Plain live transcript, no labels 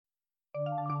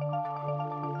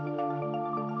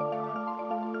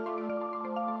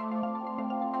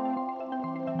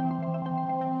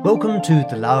Welcome to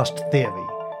The Last Theory,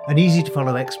 an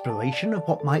easy-to-follow exploration of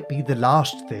what might be the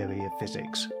last theory of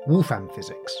physics, Wolfram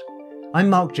Physics. I'm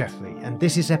Mark Jeffrey, and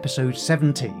this is episode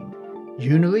 17,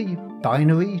 Unary,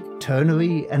 Binary,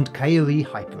 Ternary and k-ary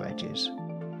hyperedges.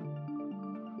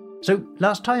 So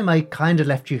last time I kinda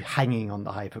left you hanging on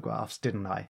the hypergraphs, didn't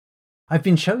I? I've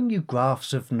been showing you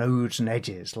graphs of nodes and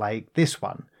edges like this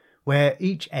one, where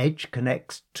each edge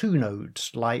connects two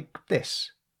nodes like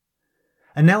this.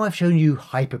 And now I've shown you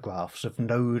hypergraphs of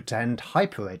nodes and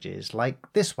hyperedges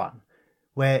like this one,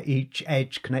 where each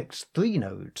edge connects three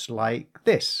nodes like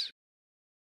this.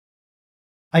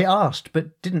 I asked,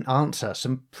 but didn't answer,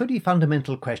 some pretty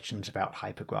fundamental questions about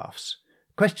hypergraphs.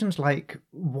 Questions like,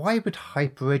 why would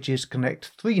hyperedges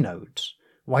connect three nodes?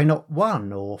 Why not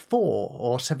 1 or 4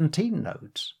 or 17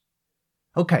 nodes?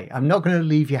 Okay, I'm not going to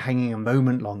leave you hanging a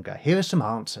moment longer. Here are some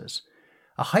answers.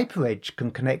 A hyperedge can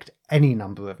connect any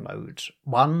number of nodes,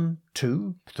 1,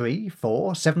 2, 3,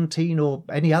 4, 17 or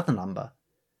any other number.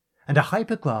 And a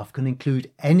hypergraph can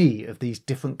include any of these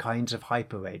different kinds of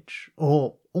hyperedge,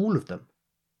 or all of them.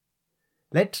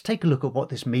 Let's take a look at what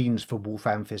this means for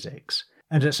Wolfram Physics,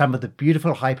 and at some of the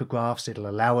beautiful hypergraphs it'll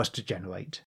allow us to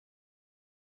generate.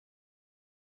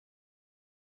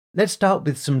 Let's start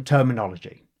with some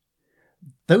terminology.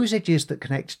 Those edges that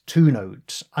connect two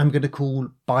nodes I'm going to call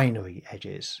binary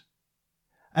edges.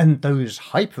 And those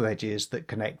hyperedges that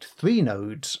connect three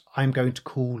nodes I'm going to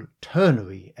call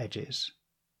ternary edges.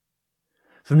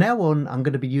 From now on I'm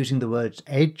going to be using the words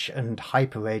edge and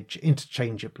hyperedge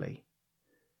interchangeably.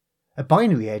 A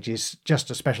binary edge is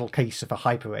just a special case of a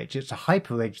hyperedge. It's a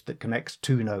hyperedge that connects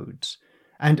two nodes.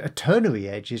 And a ternary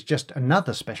edge is just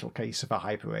another special case of a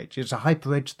hyperedge. It's a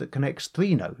hyperedge that connects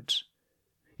three nodes.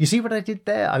 You see what I did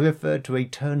there? I referred to a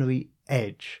ternary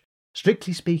edge.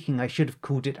 Strictly speaking, I should have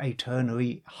called it a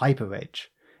ternary hyperedge.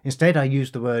 Instead, I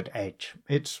used the word edge.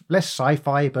 It's less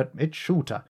sci-fi, but it's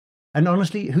shorter. And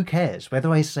honestly, who cares?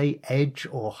 Whether I say edge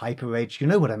or hyperedge, you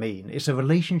know what I mean. It's a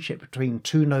relationship between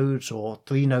two nodes or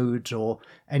three nodes or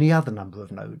any other number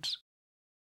of nodes.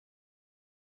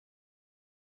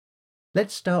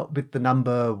 Let's start with the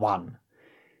number 1.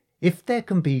 If there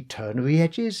can be ternary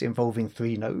edges involving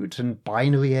three nodes and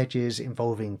binary edges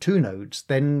involving two nodes,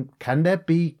 then can there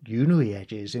be unary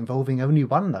edges involving only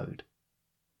one node?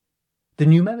 The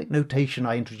numeric notation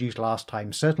I introduced last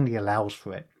time certainly allows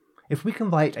for it. If we can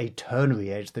write a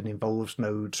ternary edge that involves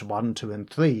nodes 1, 2 and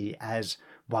 3 as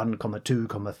 1, 2,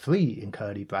 3 in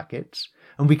curly brackets,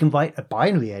 and we can write a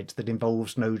binary edge that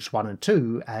involves nodes 1 and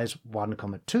 2 as 1,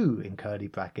 2 in curly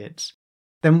brackets,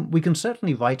 then we can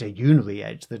certainly write a unary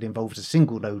edge that involves a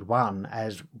single node 1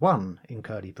 as 1 in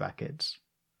curly brackets.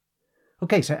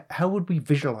 Okay, so how would we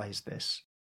visualize this?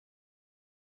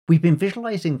 We've been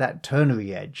visualizing that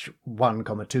ternary edge, 1,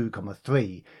 2,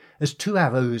 3, as two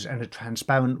arrows and a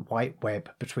transparent white web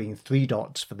between three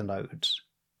dots for the nodes.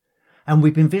 And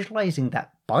we've been visualizing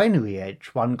that binary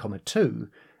edge, 1, 2,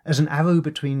 as an arrow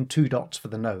between two dots for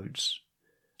the nodes.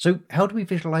 So how do we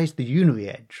visualize the unary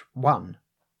edge, 1?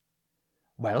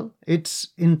 Well, it's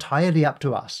entirely up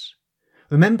to us.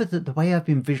 Remember that the way I've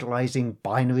been visualizing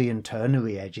binary and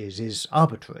ternary edges is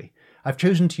arbitrary. I've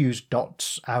chosen to use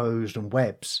dots, arrows and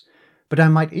webs, but I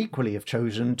might equally have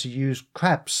chosen to use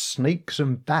crabs, snakes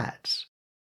and bats.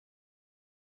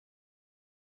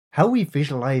 How we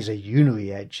visualize a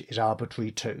unary edge is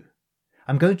arbitrary too.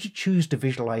 I'm going to choose to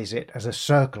visualize it as a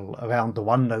circle around the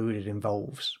one node it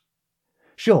involves.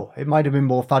 Sure, it might have been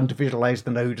more fun to visualize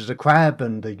the node as a crab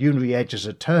and the unary edge as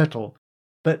a turtle,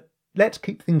 but let's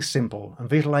keep things simple and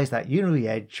visualize that unary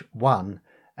edge, 1,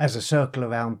 as a circle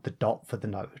around the dot for the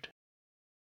node.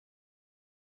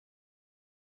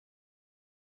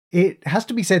 It has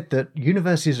to be said that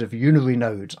universes of unary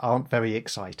nodes aren't very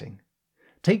exciting.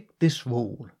 Take this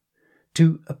rule.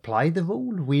 To apply the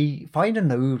rule, we find a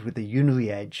node with a unary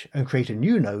edge and create a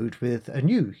new node with a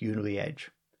new unary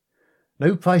edge.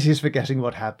 No prizes for guessing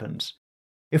what happens.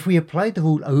 If we apply the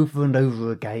rule over and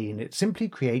over again, it simply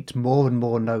creates more and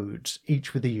more nodes,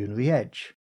 each with a unary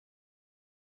edge.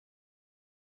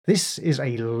 This is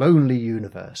a lonely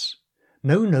universe.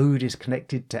 No node is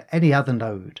connected to any other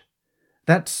node.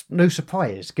 That's no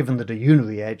surprise, given that a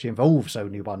unary edge involves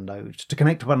only one node. To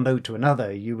connect one node to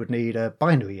another, you would need a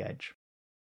binary edge.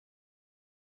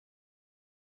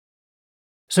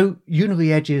 So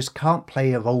unary edges can't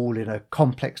play a role in a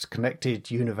complex connected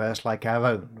universe like our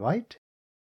own, right?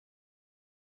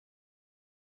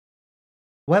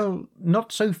 Well,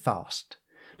 not so fast.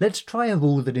 Let's try a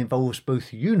rule that involves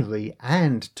both unary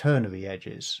and ternary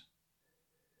edges.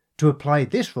 To apply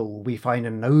this rule, we find a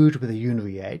node with a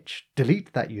unary edge,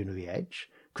 delete that unary edge,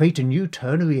 create a new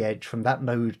ternary edge from that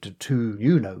node to two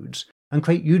new nodes, and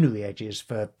create unary edges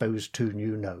for those two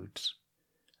new nodes.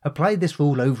 Apply this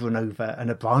rule over and over and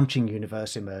a branching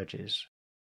universe emerges.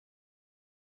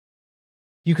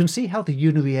 You can see how the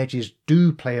unary edges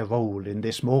do play a role in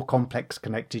this more complex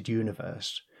connected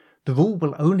universe. The rule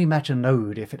will only match a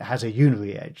node if it has a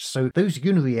unary edge, so those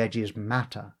unary edges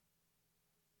matter.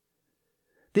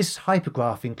 This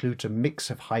hypergraph includes a mix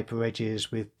of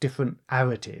hyperedges with different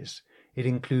arities. It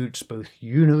includes both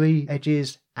unary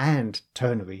edges and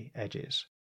ternary edges.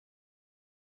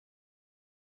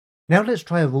 Now let's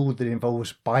try a rule that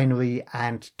involves binary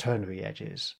and ternary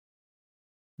edges.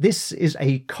 This is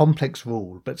a complex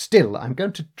rule, but still I'm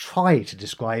going to try to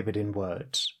describe it in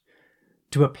words.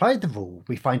 To apply the rule,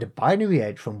 we find a binary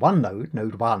edge from one node,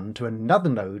 node 1, to another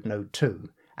node, node 2,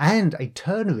 and a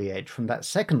ternary edge from that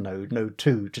second node, node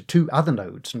 2, to two other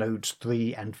nodes, nodes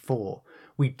 3 and 4.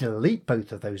 We delete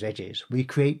both of those edges. We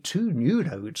create two new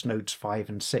nodes, nodes 5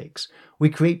 and 6. We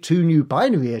create two new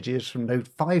binary edges from node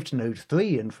 5 to node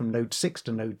 3 and from node 6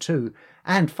 to node 2.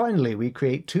 And finally, we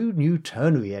create two new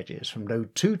ternary edges from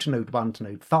node 2 to node 1 to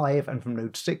node 5 and from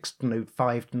node 6 to node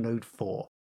 5 to node 4.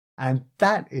 And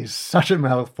that is such a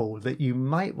mouthful that you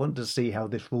might want to see how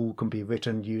this rule can be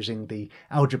written using the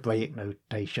algebraic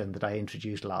notation that I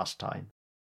introduced last time.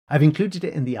 I've included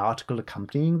it in the article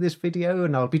accompanying this video,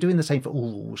 and I'll be doing the same for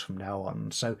all rules from now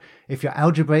on, so if you're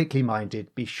algebraically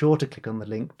minded, be sure to click on the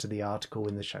link to the article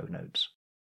in the show notes.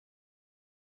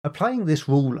 Applying this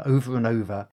rule over and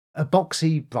over, a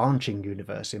boxy branching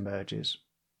universe emerges.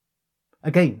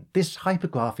 Again, this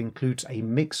hypergraph includes a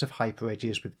mix of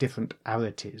hyperedges with different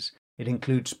arities. It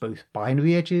includes both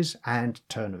binary edges and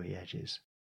ternary edges.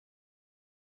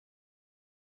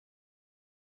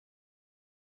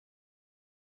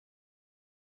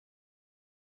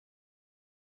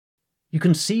 You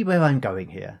can see where I'm going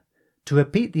here. To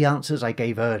repeat the answers I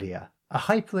gave earlier, a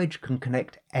hyperedge can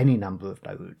connect any number of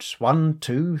nodes, 1,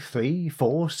 2, 3,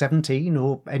 4, 17,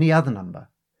 or any other number.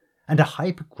 And a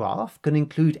hypergraph can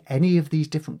include any of these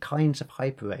different kinds of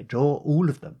hyperedge, or all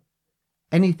of them.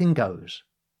 Anything goes.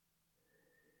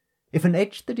 If an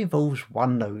edge that involves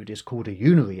one node is called a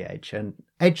unary edge, an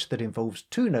edge that involves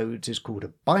two nodes is called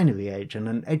a binary edge, and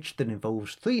an edge that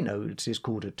involves three nodes is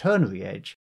called a ternary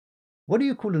edge, what do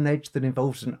you call an edge that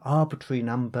involves an arbitrary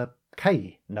number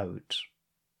k nodes?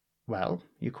 Well,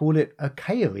 you call it a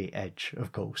k-ary edge,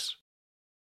 of course.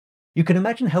 You can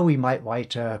imagine how we might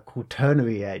write a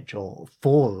quaternary edge or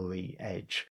 4ary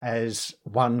edge as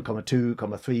 1, 2,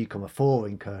 3, 4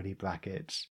 in curly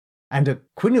brackets, and a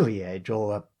quinary edge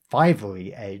or a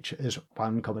 5ary edge as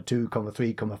 1, 2,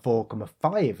 3, 4,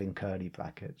 5 in curly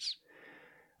brackets.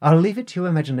 I'll leave it to your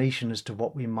imagination as to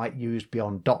what we might use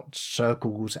beyond dots,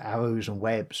 circles, arrows and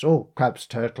webs, or crabs,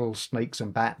 turtles, snakes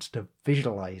and bats to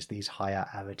visualize these higher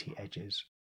arity edges.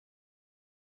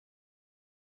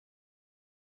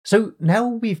 So now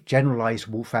we've generalized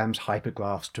Wolfram's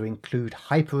hypergraphs to include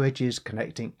hyperedges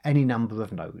connecting any number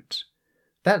of nodes.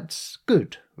 That's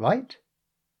good, right?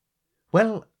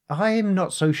 Well, I'm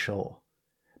not so sure.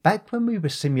 Back when we were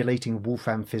simulating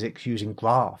Wolfram Physics using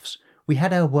graphs, we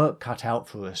had our work cut out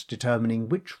for us determining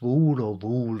which rule or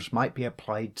rules might be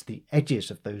applied to the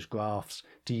edges of those graphs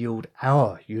to yield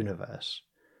our universe.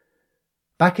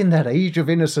 Back in that age of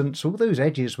innocence, all those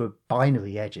edges were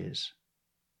binary edges.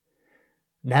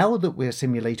 Now that we're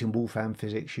simulating Wolfram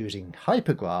Physics using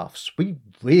hypergraphs, we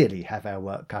really have our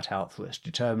work cut out for us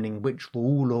determining which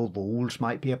rule or rules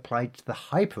might be applied to the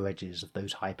hyperedges of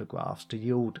those hypergraphs to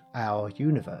yield our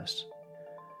universe.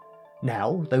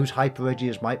 Now, those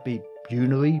hyperedges might be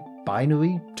unary,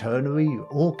 binary, ternary,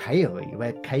 or k-ary,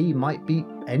 where k might be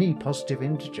any positive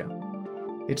integer.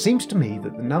 It seems to me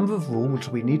that the number of rules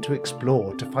we need to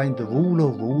explore to find the rule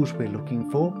or rules we're looking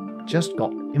for just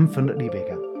got infinitely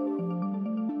bigger.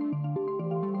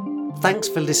 Thanks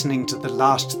for listening to The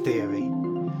Last Theory.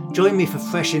 Join me for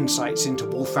fresh insights into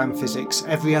Wolfram Physics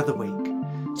every other week.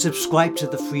 Subscribe to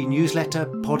the free newsletter,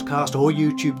 podcast or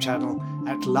YouTube channel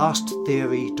at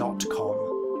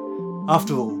lasttheory.com.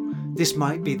 After all, this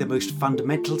might be the most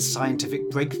fundamental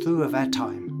scientific breakthrough of our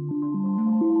time.